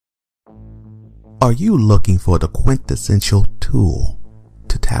Are you looking for the quintessential tool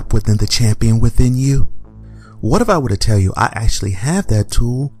to tap within the champion within you? What if I were to tell you I actually have that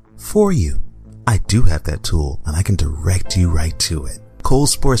tool for you? I do have that tool, and I can direct you right to it.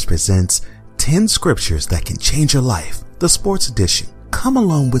 Sportz presents 10 scriptures that can change your life, the sports edition. Come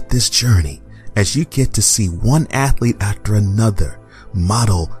along with this journey as you get to see one athlete after another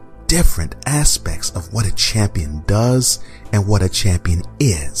model different aspects of what a champion does and what a champion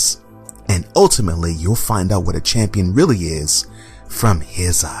is. And ultimately, you'll find out what a champion really is from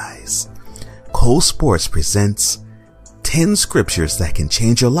his eyes. Sportz presents 10 scriptures that can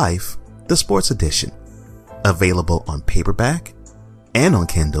change your life, the sports edition. Available on paperback and on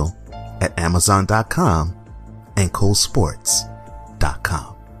Kindle at Amazon.com and Sportz.com.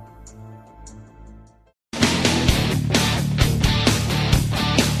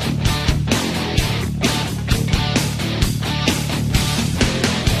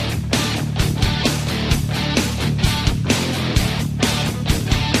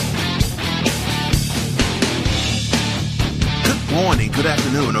 Good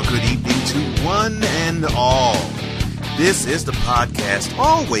afternoon or good evening to one and all. This is the podcast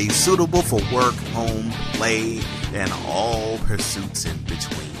always suitable for work, home, play, and all pursuits in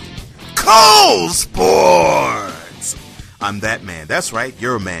between. Sportz! I'm that man. That's right,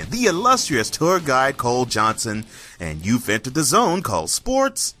 your man, the illustrious tour guide Cole Johnson, and you've entered the zone called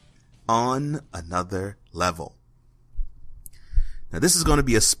Sports on Another Level. Now, this is going to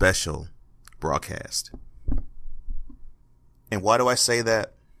be a special broadcast. And why do I say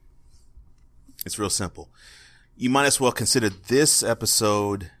that? It's real simple. You might as well consider this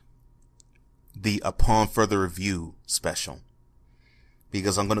episode the Upon Further Review special,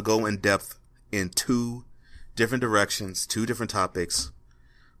 because I'm going to go in depth in two different directions, two different topics,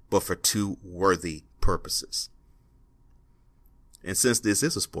 but for two worthy purposes. And since this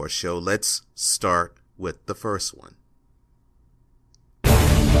is a sports show, let's start with the first one.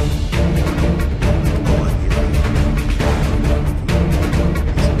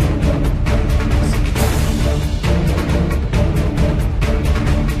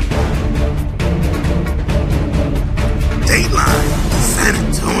 San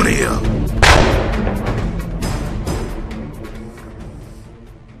Antonio.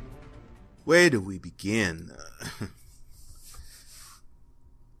 Where do we begin?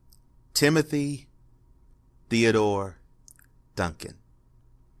 Timothy Theodore Duncan,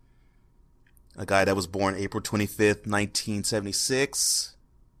 a guy that was born April 25th, 1976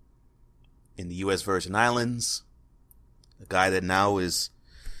 in the U.S. Virgin Islands, a guy that now is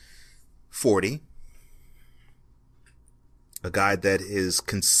 40. A guy that is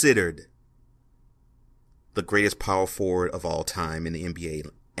considered the greatest power forward of all time in the NBA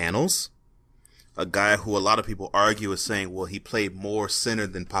annals. A guy who a lot of people argue is saying, well, he played more center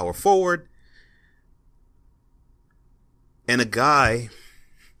than power forward. And a guy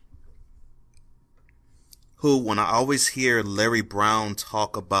who, when I always hear Larry Brown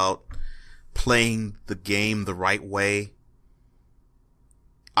talk about playing the game the right way,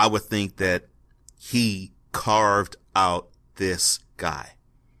 I would think that he carved out this guy.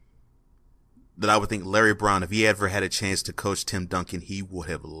 That I would think Larry Brown, if he ever had a chance to coach Tim Duncan, he would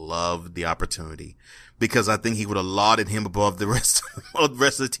have loved the opportunity, because I think he would have lauded him above the rest of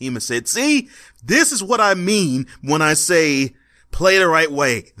the team and said, see, this is what I mean when I say play the right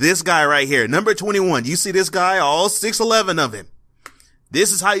way. This guy right here, number 21, you see this guy, all 6'11" of him.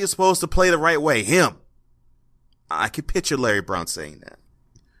 This is how you're supposed to play the right way. Him. I could picture Larry Brown saying that.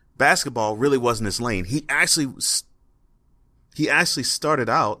 Basketball really wasn't his lane. He actually started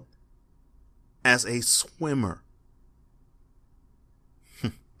out as a swimmer.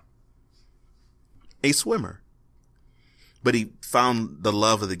 A swimmer. But he found the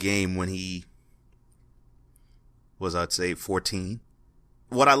love of the game when he was, I'd say, 14.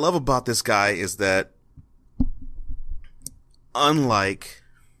 What I love about this guy is that, unlike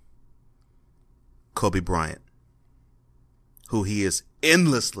Kobe Bryant, who he is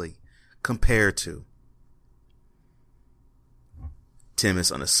endlessly compared to, Tim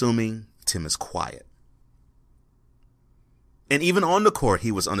is unassuming. Tim is quiet. And even on the court,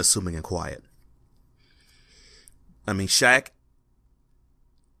 he was unassuming and quiet. I mean, Shaq,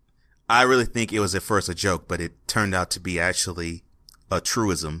 I really think it was at first a joke, but it turned out to be actually a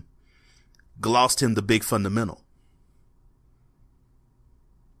truism. Glossed him the big fundamental.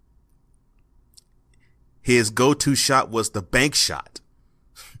 His go-to shot was the bank shot.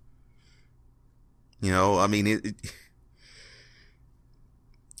 You know, I mean,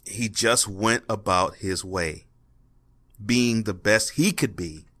 he just went about his way, being the best he could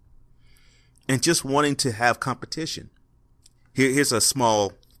be, and just wanting to have competition. Here's a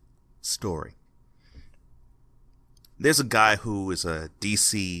small story. There's a guy who is a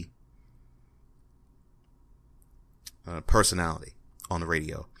DC personality on the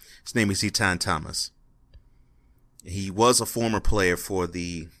radio. His name is To Tim Thomas. He was a former player for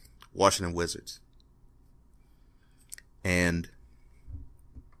the Washington Wizards. And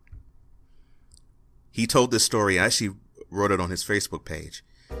he told this story. I actually wrote it on his Facebook page.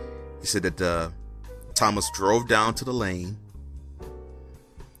 He said that Thomas drove down to the lane.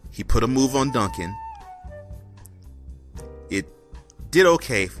 He put a move on Duncan. It did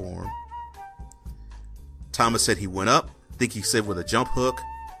okay for him. Thomas said he went up. I think he said with a jump hook.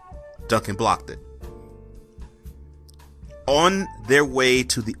 Duncan blocked it. On their way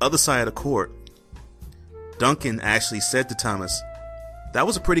to the other side of the court, Duncan actually said to Thomas, "That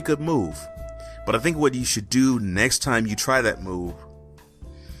was a pretty good move. But I think what you should do next time you try that move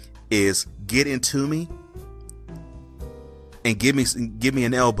is get into me and give me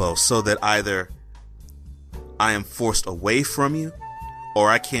an elbow so that either I am forced away from you or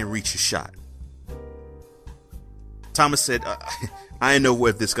I can't reach your shot." Thomas said, I didn't know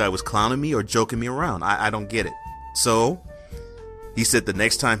if this guy was clowning me or joking me around. I don't get it. So he said the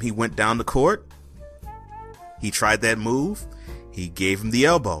next time he went down the court, he tried that move. He gave him the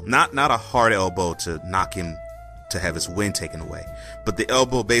elbow, not a hard elbow to knock him to have his win taken away, but the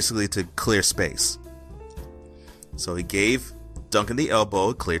elbow basically to clear space. So he gave Duncan the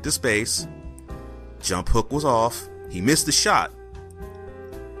elbow, cleared the space. Jump hook was off. He missed the shot.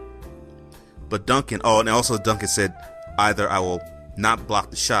 But Duncan, and also Duncan said, either I will not block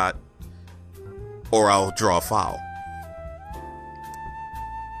the shot or I'll draw a foul.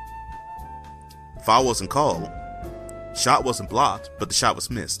 Foul wasn't called. Shot wasn't blocked, but the shot was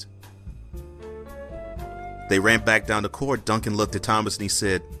missed. They ran back down the court. Duncan looked at Thomas and he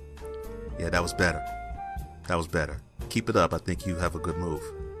said, "Yeah, that was better. That was better. Keep it up. I think you have a good move."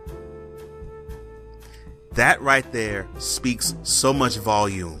 That right there speaks so much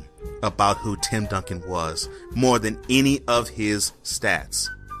volume about who Tim Duncan was, more than any of his stats.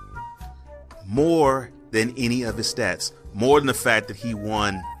 More than any of his stats. More than the fact that he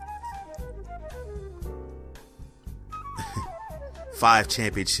won 5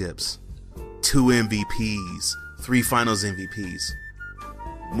 championships, 2 MVPs, 3 finals MVPs.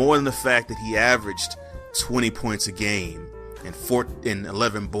 More than the fact that he averaged 20 points a game and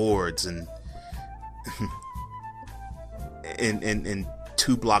 11 boards and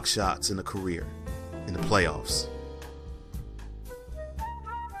 2 block shots in a career in the playoffs.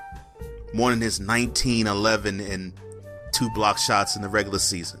 More than his 19, 11, and 2 block shots in the regular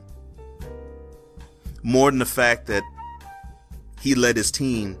season. More than the fact that he led his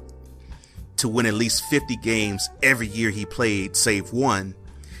team to win at least 50 games every year he played, save one.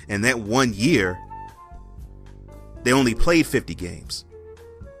 And that one year, they only played 50 games.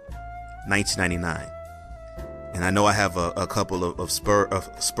 1999. And I know I have a couple of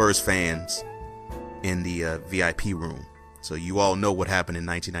Spurs fans in the VIP room. So you all know what happened in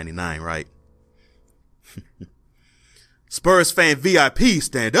 1999, right? Spurs fan VIP,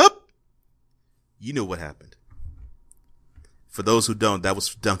 stand up! You know what happened. For those who don't, that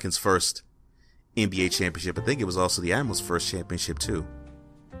was Duncan's first NBA championship. I think it was also the Admirals' first championship too.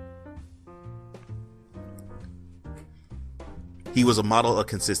 He was a model of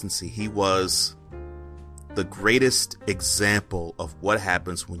consistency. He was the greatest example of what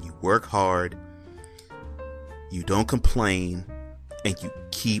happens when you work hard, you don't complain, and you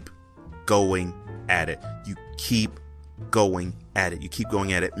keep going at it. You keep going at it. You keep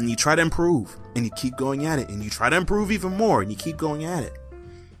going at it. And you try to improve. And you keep going at it. And you try to improve even more. And you keep going at it.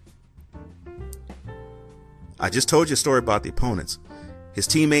 I just told you a story about the opponents. His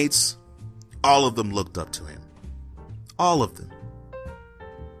teammates, all of them looked up to him. All of them.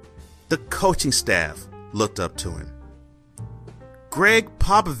 The coaching staff looked up to him. Greg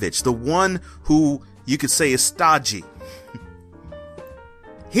Popovich, the one who you could say is stodgy,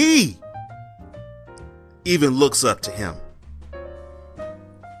 he even looks up to him.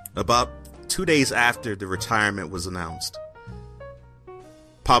 About 2 days after the retirement was announced,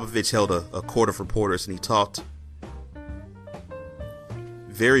 Popovich held a court of reporters and he talked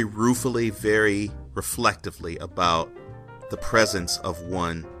very ruefully, very reflectively about the presence of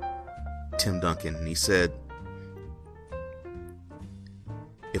one Tim Duncan. And he said,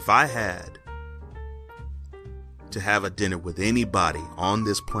 if I had to have a dinner with anybody on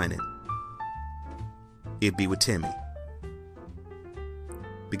this planet, it'd be with Timmy.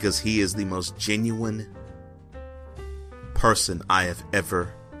 Because he is the most genuine person I have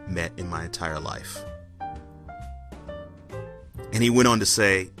ever met in my entire life. And he went on to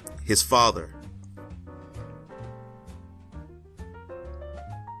say his father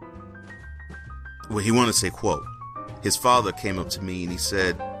he wanted to say, quote, his father came up to me and he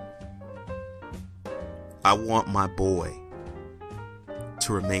said, "I want my boy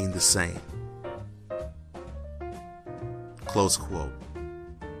to remain the same." Close quote.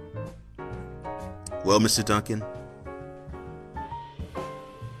 Well, Mr. Duncan,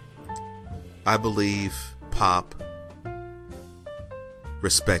 I believe Pop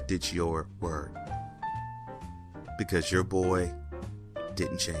respected your word, because your boy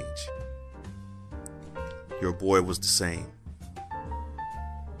didn't change. Your boy was the same.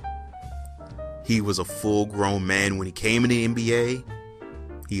 He was a full-grown man when he came in the NBA.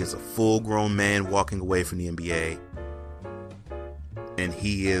 He is a full-grown man walking away from the NBA. And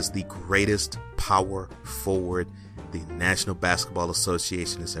he is the greatest power forward the National Basketball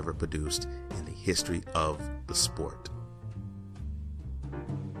Association has ever produced in the history of the sport.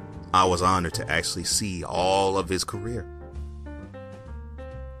 I was honored to actually see all of his career.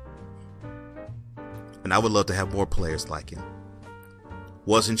 And I would love to have more players like him.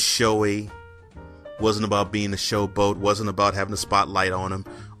 Wasn't showy, wasn't about being a showboat, wasn't about having a spotlight on him.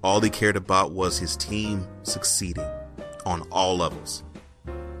 All he cared about was his team succeeding on all levels.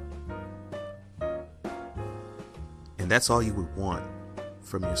 And that's all you would want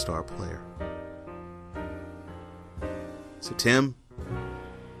from your star player. So Tim,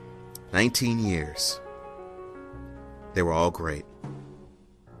 19 years. They were all great.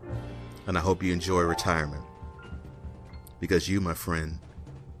 And I hope you enjoy retirement, because you, my friend,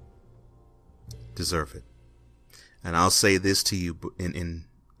 deserve it. And I'll say this to you in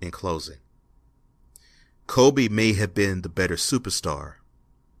closing. Kobe may have been the better superstar,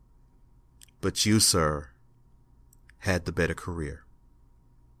 but you, sir, had the better career.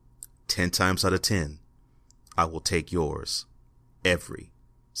 10 times out of 10, I will take yours every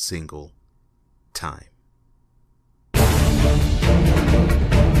single time. I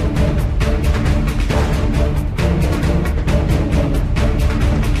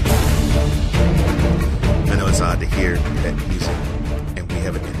know it's odd to hear that music, and we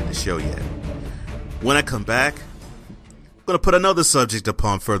haven't ended the show yet. When I come back, I'm going to put another subject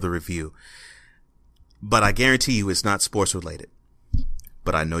upon further review. But I guarantee you it's not sports related.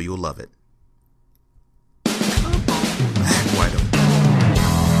 But I know you'll love it. Why don't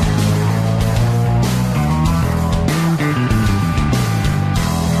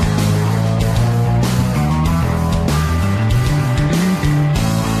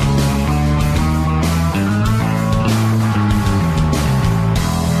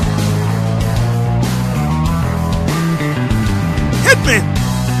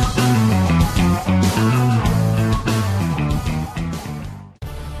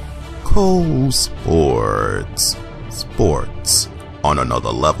Cole Sportz. Sports on another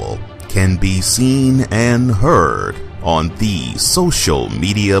level can be seen and heard on the social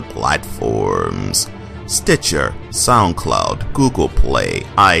media platforms: Stitcher, SoundCloud, Google Play,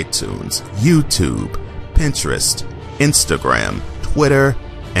 iTunes, YouTube, Pinterest, Instagram, Twitter,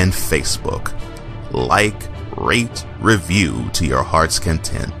 and Facebook. Like, rate, review to your heart's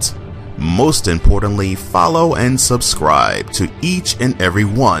content. Most importantly, follow and subscribe to each and every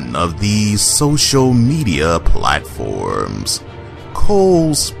one of these social media platforms.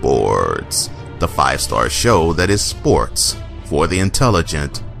 Cole Sportz, the 5-star show that is sports for the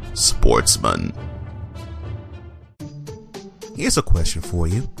intelligent sportsman. Here's a question for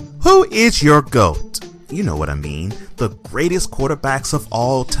you. Who is your GOAT? You know what I mean. The greatest quarterbacks of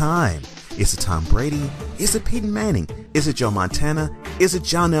all time. Is it Tom Brady? Is it Peyton Manning? Is it Joe Montana? Is it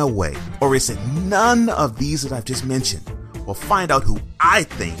John Elway? Or is it none of these that I've just mentioned? Well, find out who I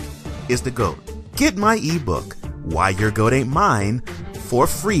think is the GOAT. Get my ebook, Why Your GOAT Ain't Mine, for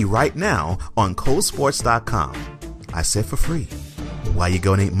free right now on ColeSportz.com. I said for free. Why Your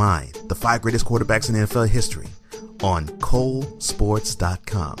GOAT Ain't Mine, the 5 greatest quarterbacks in NFL history, on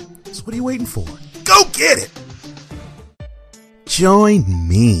ColeSportz.com. So what are you waiting for? Go get it! Join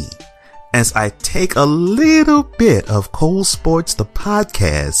me as I take a little bit of Cole Sportz the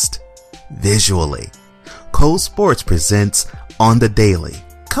podcast visually. Cole Sportz presents On the Daily.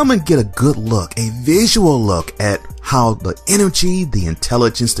 Come and get a good look, a visual look at how the energy, the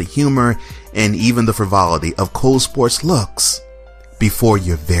intelligence, the humor, and even the frivolity of Cole Sportz looks before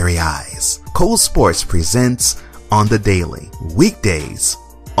your very eyes. Cole Sportz presents On the Daily, weekdays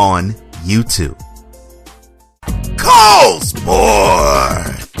on YouTube. Cole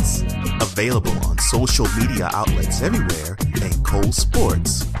Sportz! Available on social media outlets everywhere and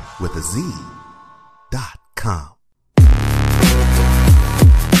ColeSportz with a Z.com.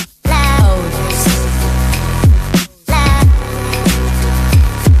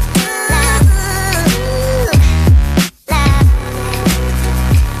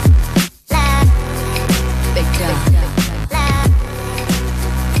 Big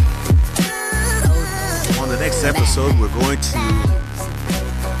episode, we're going to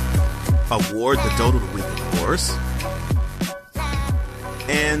award the Dote of the Week, of course.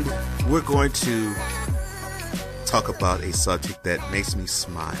 And we're going to talk about a subject that makes me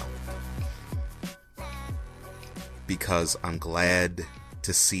smile, because I'm glad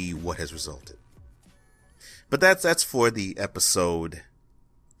to see what has resulted. But that's for the episode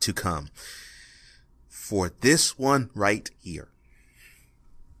to come. For this one right here,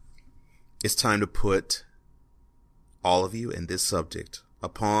 it's time to put all of you and this subject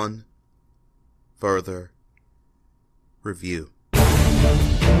upon further review.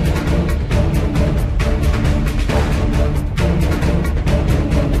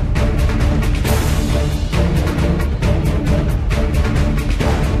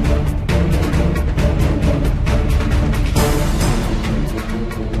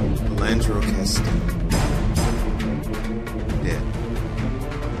 Dead.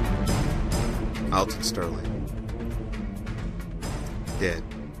 Alton Sterling. Dead.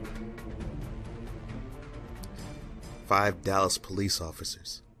 5 Dallas police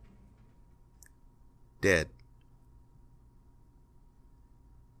officers. Dead.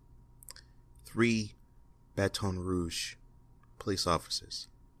 3 Baton Rouge police officers.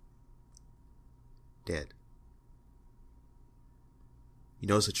 Dead. You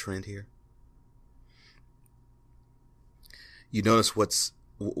notice a trend here? You notice what's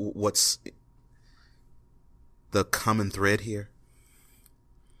the common thread here?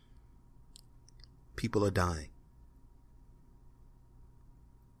 People are dying.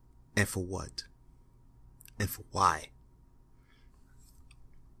 And for what? And for why?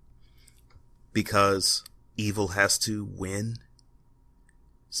 Because evil has to win?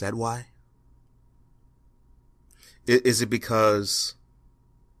 Is that why? Is it because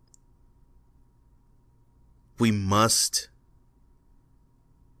we must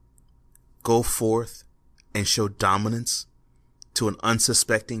go forth and show dominance to an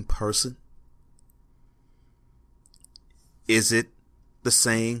unsuspecting person? Is it the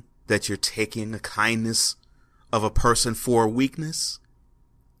saying that you're taking the kindness of a person for a weakness?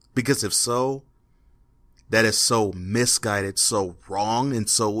 Because if so, that is so misguided, so wrong, and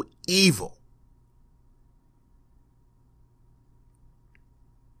so evil.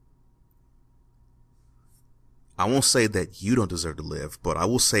 I won't say that you don't deserve to live, but I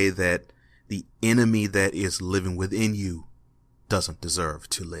will say that the enemy that is living within you doesn't deserve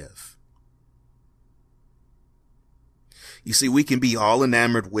to live. You see, we can be all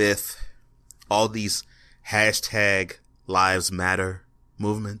enamored with all these hashtag Lives Matter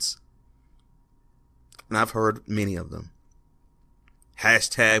movements. And I've heard many of them.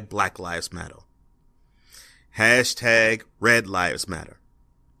 Hashtag Black Lives Matter. Hashtag Red Lives Matter.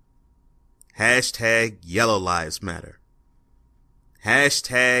 Hashtag Yellow Lives Matter.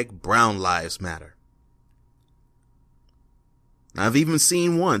 Hashtag Brown Lives Matter. I've even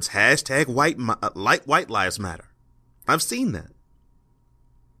seen once hashtag White Lives Matter. I've seen that.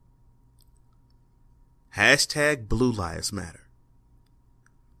 Hashtag Blue Lives Matter.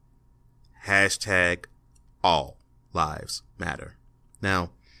 Hashtag All Lives Matter. Now,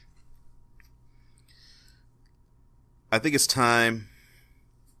 I think it's time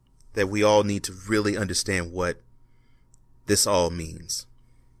that we all need to really understand what this all means.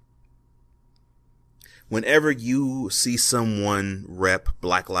 Whenever you see someone rep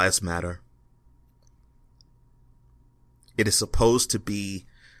Black Lives Matter, it is supposed to be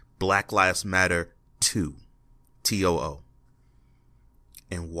Black Lives Matter 2, TOO.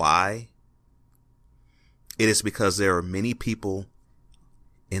 And why? It is because there are many people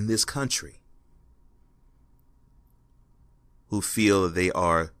in this country who feel that they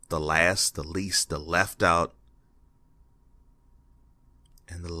are the last, the least, the left out,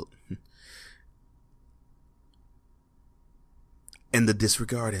 and the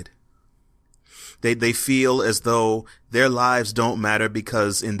disregarded. They feel as though their lives don't matter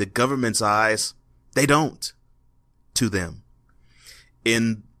because in the government's eyes, they don't to them.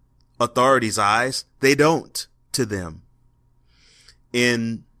 In authorities' eyes, they don't to them.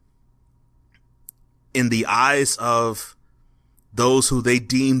 In the eyes of those who they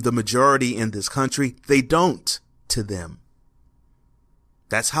deem the majority in this country, they don't to them.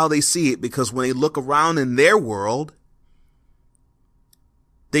 That's how they see it, because when they look around in their world,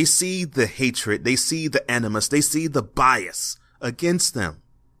 they see the hatred, they see the animus, they see the bias against them.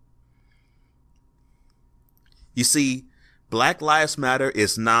 You see, Black Lives Matter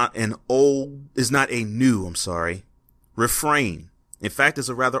is not a new refrain. In fact, it's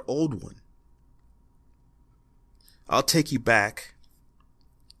a rather old one. I'll take you back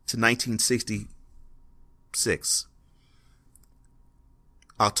to 1966.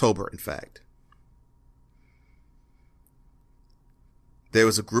 October, in fact. There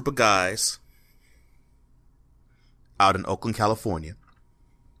was a group of guys out in Oakland, California.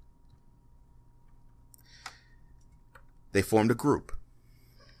 They formed a group.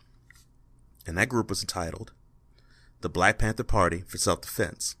 And that group was entitled the Black Panther Party for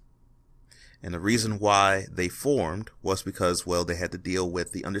Self-Defense. And the reason why they formed was because, well, they had to deal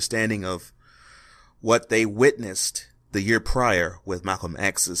with the understanding of what they witnessed the year prior with Malcolm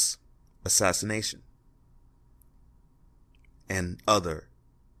X's assassination and other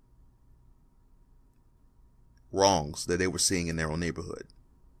wrongs that they were seeing in their own neighborhood.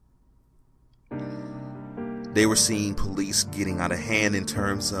 They were seeing police getting out of hand in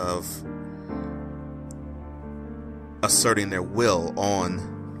terms of asserting their will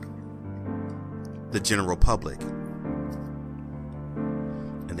on the general public.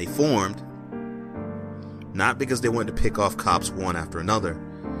 And they formed not because they wanted to pick off cops one after another.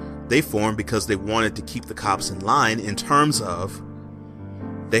 They formed because they wanted to keep the cops in line in terms of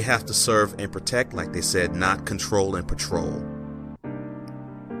they have to serve and protect, like they said, not control and patrol.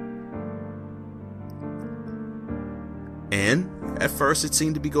 And at first it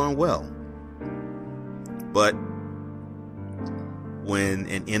seemed to be going well. But when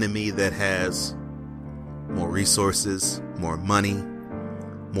an enemy that has more resources, more money,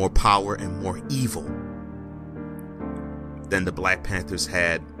 more power, and more evil than the Black Panthers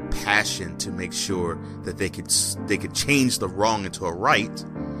had passion to make sure that they could change the wrong into a right,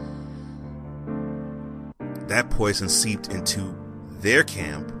 that poison seeped into their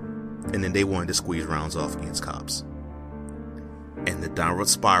camp, and then they wanted to squeeze rounds off against cops. And the downward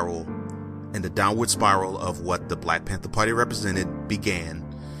spiral of what the Black Panther Party represented began,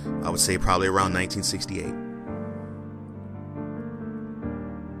 I would say, probably around 1968.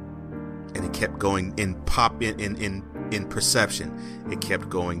 And it kept going in perception. It kept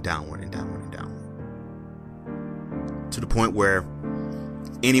going downward and downward and downward. To the point where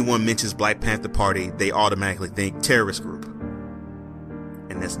anyone mentions Black Panther Party, they automatically think terrorist group.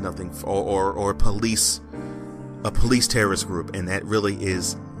 And that's nothing, or police, a police terrorist group. And that really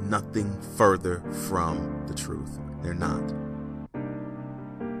is nothing further from the truth. They're not.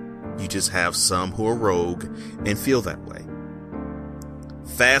 You just have some who are rogue and feel that way.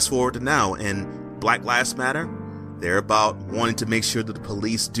 Fast forward to now, and Black Lives Matter, they're about wanting to make sure that the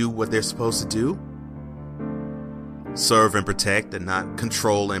police do what they're supposed to do. Serve and protect and not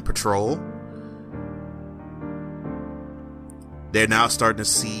control and patrol. They're now starting to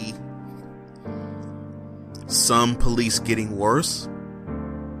see some police getting worse.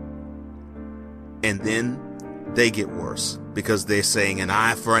 And then they get worse because they're saying an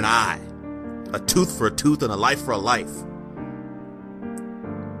eye for an eye, a tooth for a tooth, and a life for a life.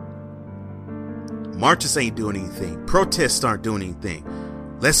 Marches ain't doing anything. Protests aren't doing anything.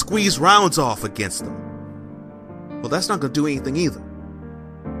 Let's squeeze rounds off against them. Well, that's not going to do anything either.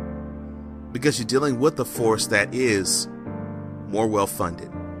 Because you're dealing with a force that is more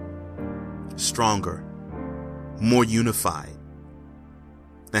well-funded, stronger, more unified,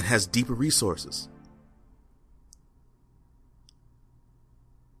 and has deeper resources.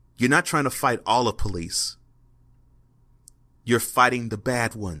 You're not trying to fight all of police. You're fighting the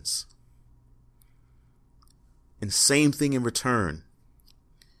bad ones. And same thing in return.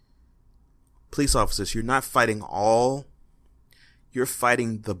 Police officers, you're not fighting all. You're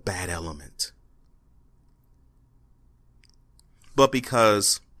fighting the bad element. But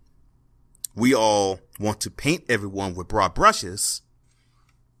because we all want to paint everyone with broad brushes,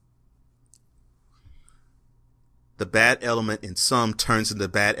 the bad element in some turns into the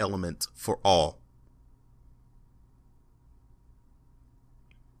bad element for all.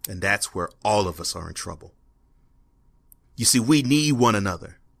 And that's where all of us are in trouble. You see, we need one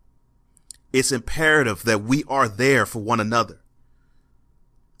another. It's imperative that we are there for one another.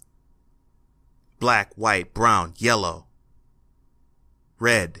 Black, white, brown, yellow,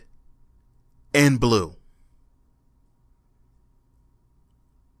 red, and blue.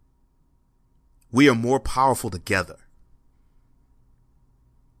 We are more powerful together.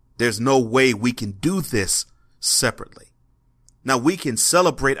 There's no way we can do this separately. Now, we can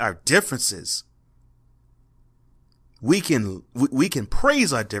celebrate our differences. We can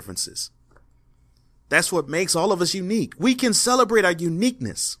praise our differences. That's what makes all of us unique. We can celebrate our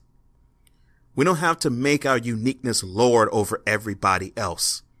uniqueness. We don't have to make our uniqueness lord over everybody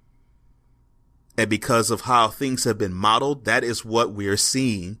else. And because of how things have been modeled, that is what we're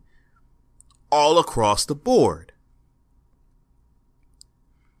seeing all across the board.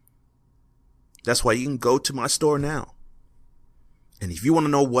 That's why you can go to my store now. And if you want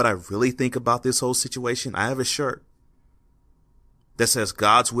to know what I really think about this whole situation, I have a shirt that says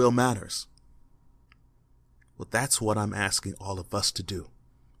God's will matters. Well, that's what I'm asking all of us to do.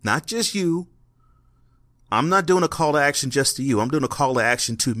 Not just you. I'm not doing a call to action just to you. I'm doing a call to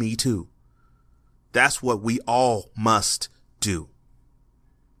action to me too. That's what we all must do.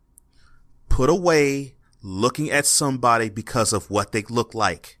 Put away looking at somebody because of what they look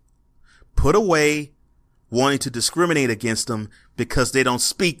like. Put away wanting to discriminate against them because they don't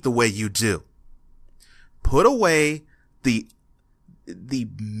speak the way you do. Put away the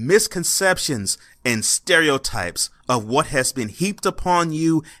misconceptions and stereotypes of what has been heaped upon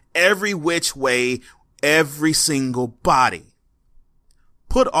you every which way, every single body.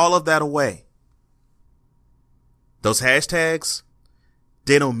 Put all of that away. Those hashtags,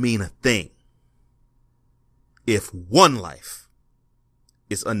 they don't mean a thing if one life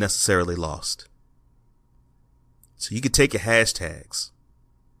is unnecessarily lost. So you can take your hashtags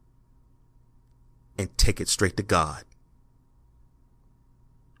and take it straight to God,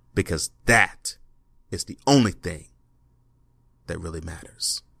 because that is the only thing that really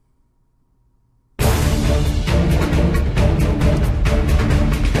matters.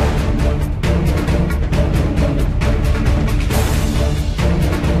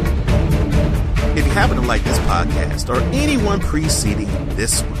 If you happen to like this podcast or anyone preceding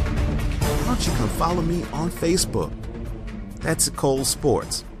this one, why don't you come follow me on Facebook? That's Cole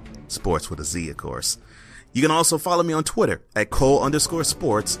Sportz. Sports with a Z, of course. You can also follow me on Twitter at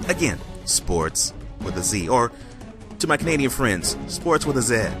Cole_Sports. Again, Sports with a Z. Or to my Canadian friends, Sports with a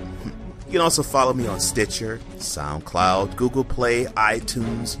Z. You can also follow me on Stitcher, SoundCloud, Google Play,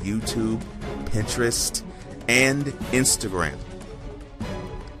 iTunes, YouTube, Pinterest, and Instagram.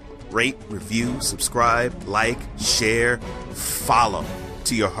 Rate, review, subscribe, like, share, follow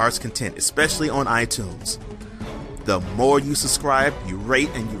to your heart's content, especially on iTunes. The more you subscribe, you rate,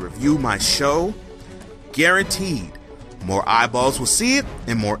 and you review my show, guaranteed, more eyeballs will see it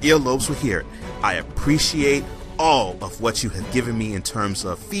and more earlobes will hear it. I appreciate all of what you have given me in terms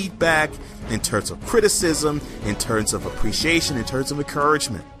of feedback, in terms of criticism, in terms of appreciation, in terms of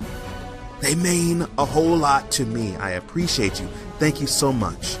encouragement. They mean a whole lot to me. I appreciate you. Thank you so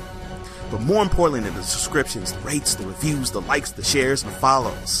much. But more importantly than the subscriptions, the rates, the reviews, the likes, the shares, and the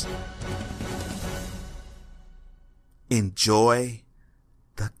follows, enjoy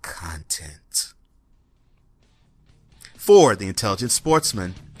the content. For the Intelligent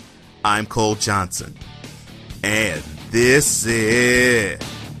Sportsman, I'm Cole Johnson, and this is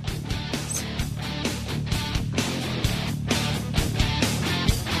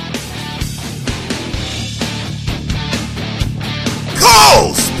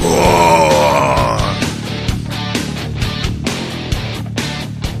Cole Sportz!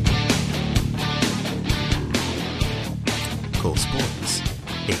 Cole Sportz,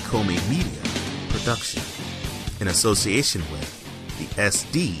 a Comey Media production in association with the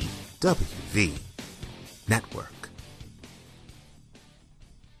SDWV Network.